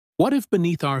What if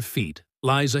beneath our feet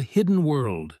lies a hidden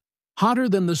world, hotter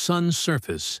than the sun's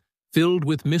surface, filled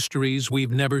with mysteries we've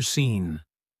never seen?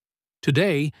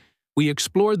 Today, we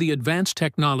explore the advanced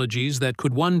technologies that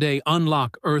could one day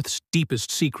unlock Earth's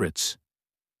deepest secrets.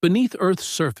 Beneath Earth's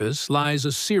surface lies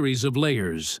a series of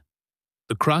layers: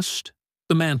 the crust,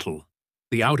 the mantle,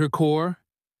 the outer core,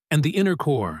 and the inner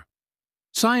core.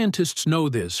 Scientists know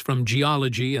this from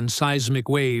geology and seismic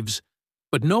waves,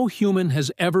 but no human has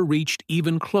ever reached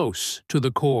even close to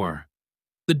the core.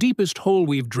 The deepest hole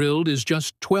we've drilled is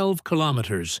just 12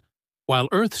 kilometers, while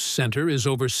Earth's center is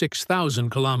over 6,000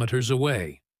 kilometers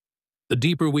away. The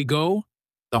deeper we go,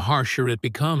 the harsher it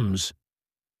becomes.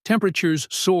 Temperatures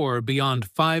soar beyond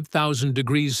 5,000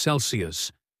 degrees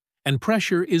Celsius, and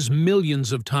pressure is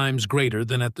millions of times greater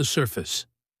than at the surface.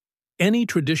 Any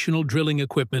traditional drilling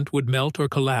equipment would melt or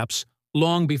collapse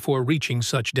long before reaching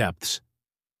such depths.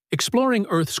 Exploring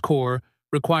Earth's core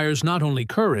requires not only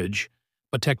courage,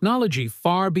 but technology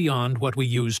far beyond what we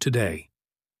use today.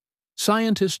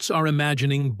 Scientists are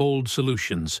imagining bold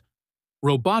solutions: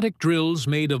 robotic drills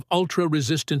made of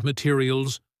ultra-resistant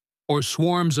materials, or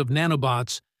swarms of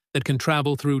nanobots that can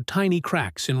travel through tiny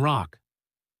cracks in rock.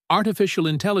 Artificial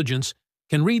intelligence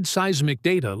can read seismic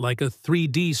data like a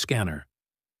 3D scanner.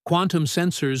 Quantum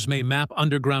sensors may map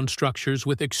underground structures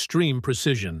with extreme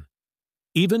precision.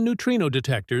 Even neutrino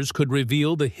detectors could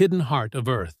reveal the hidden heart of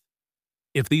Earth.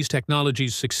 If these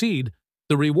technologies succeed,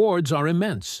 the rewards are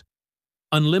immense: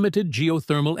 unlimited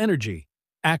geothermal energy,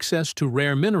 access to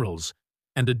rare minerals,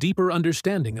 and a deeper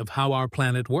understanding of how our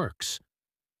planet works.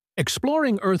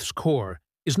 Exploring Earth's core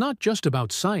is not just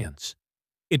about science.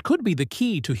 It could be the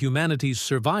key to humanity's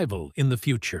survival in the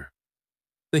future.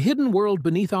 The hidden world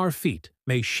beneath our feet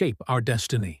may shape our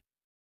destiny.